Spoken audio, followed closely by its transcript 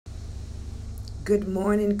Good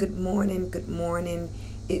morning, good morning, good morning.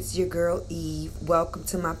 It's your girl Eve. Welcome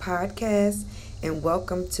to my podcast and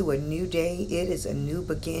welcome to a new day. It is a new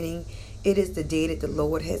beginning. It is the day that the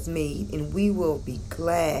Lord has made, and we will be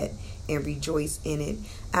glad and rejoice in it.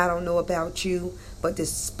 I don't know about you, but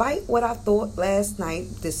despite what I thought last night,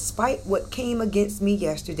 despite what came against me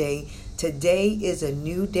yesterday, today is a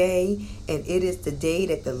new day, and it is the day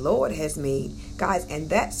that the Lord has made, guys, and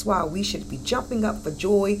that's why we should be jumping up for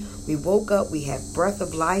joy. We woke up, we have breath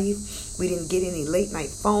of life, we didn't get any late night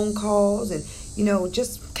phone calls, and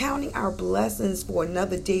just counting our blessings for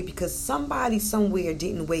another day, because somebody somewhere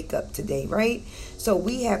didn't wake up today, right? So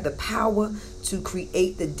we have the power to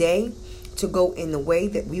create the day to go in the way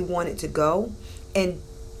that we want it to go. And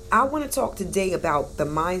I want to talk today about the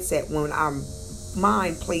mindset when our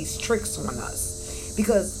mind plays tricks on us,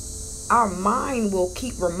 because our mind will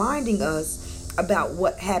keep reminding us about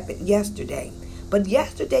what happened yesterday. But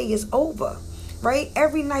yesterday is over, right?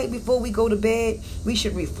 Every night before we go to bed, we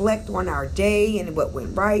should reflect on our day and what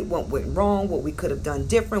went right, what went wrong, what we could have done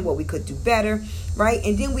different, what we could do better, right?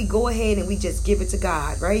 And then we go ahead and we just give it to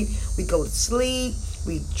God, right? We go to sleep,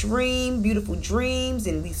 we dream beautiful dreams,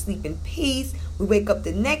 and we sleep in peace. We wake up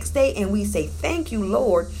the next day and we say, thank you,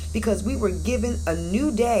 Lord, because we were given a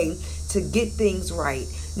new day to get things right.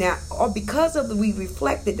 Now, or because of we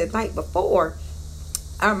reflected the night before,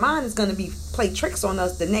 our mind is going to play tricks on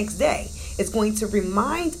us the next day. It's going to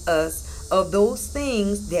remind us of those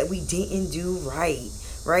things that we didn't do right.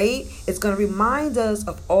 It's going to remind us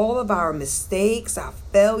of all of our mistakes, our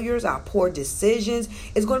failures, our poor decisions.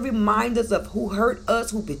 It's going to remind us of who hurt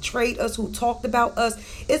us, who betrayed us, who talked about us.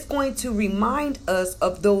 It's going to remind us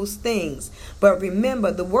of those things. But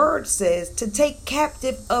remember, the word says to take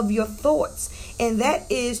captive of your thoughts. And that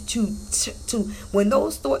is to when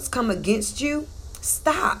those thoughts come against you,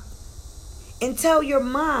 stop and tell your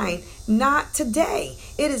mind, not today.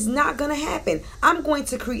 It is not going to happen. I'm going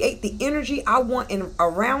to create the energy I want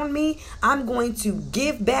around me. I'm going to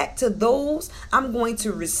give back to those. I'm going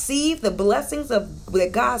to receive the blessings that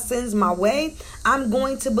God sends my way. I'm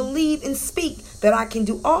going to believe and speak that I can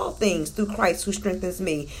do all things through Christ who strengthens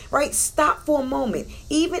me, right? Stop for a moment.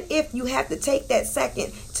 Even if you have to take that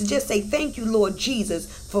second to just say, thank you, Lord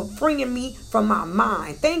Jesus, for freeing me from my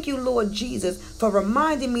mind. Thank you, Lord Jesus, for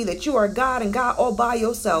reminding me that you are God and God all by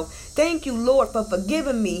yourself. Thank you, Lord, for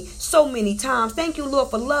forgiving me so many times. Thank you, Lord,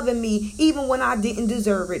 for loving me even when I didn't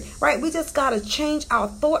deserve it, right? We just got to change our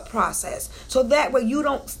thought process so that way you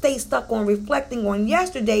don't stay stuck on reflecting on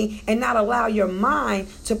yesterday and not allow your mind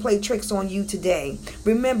to play tricks on you today.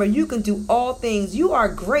 Remember, you can do all things. You are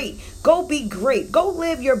great. Go be great. Go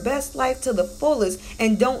live your best life to the fullest,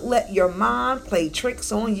 and don't let your mind play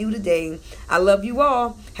tricks on you today. I love you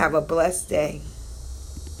all. Have a blessed day.